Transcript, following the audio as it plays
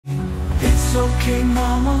It's okay,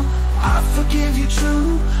 mama, I forgive you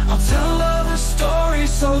true. I'll tell others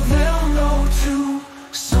stories so they'll know too.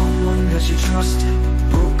 Someone that you trusted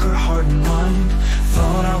broke her heart and mind.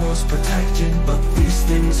 Thought I was protected, but these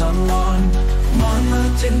things unwind.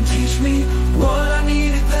 Mama didn't teach me what I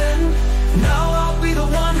needed then. Now I'll be the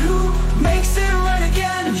one who makes it right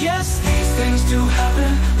again. Yes, these things do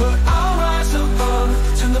happen, but I'll rise above.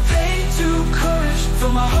 Turn the pain to courage,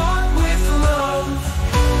 fill my heart with love.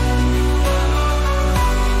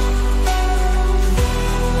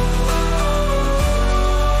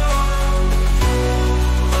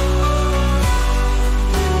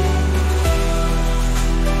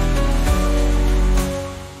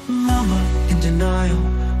 Denial,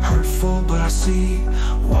 hurtful, but I see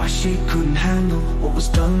why she couldn't handle what was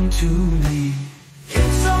done to me.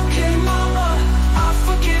 It's okay, mama, I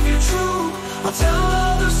forgive you true. I'll tell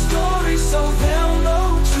other stories so they'll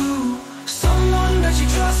know too. Someone that you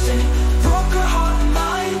trusted broke her heart and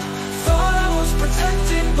mind. Thought I was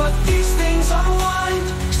protected, but these things unwind.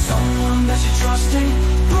 Someone that you trusted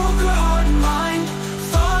broke her heart and mind.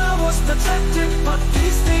 Thought I was protected, but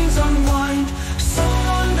these things unwind.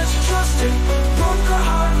 Someone that you trusted broke her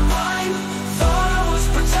heart and mind. Thought I was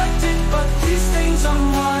protected, but these things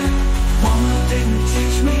unwind. Mama didn't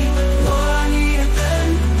teach me what I needed then.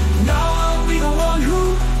 Now I'll be the one who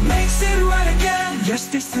makes it right again. Yes,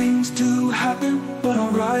 these things do happen, but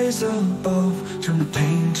I'll rise above. Turn the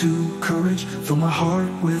pain to courage, fill my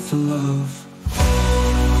heart with love.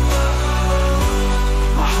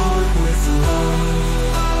 My heart with love.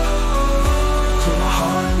 Fill my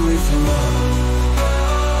heart with love.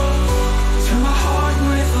 My heart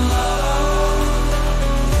with love.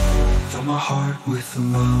 Fill my heart with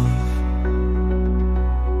love.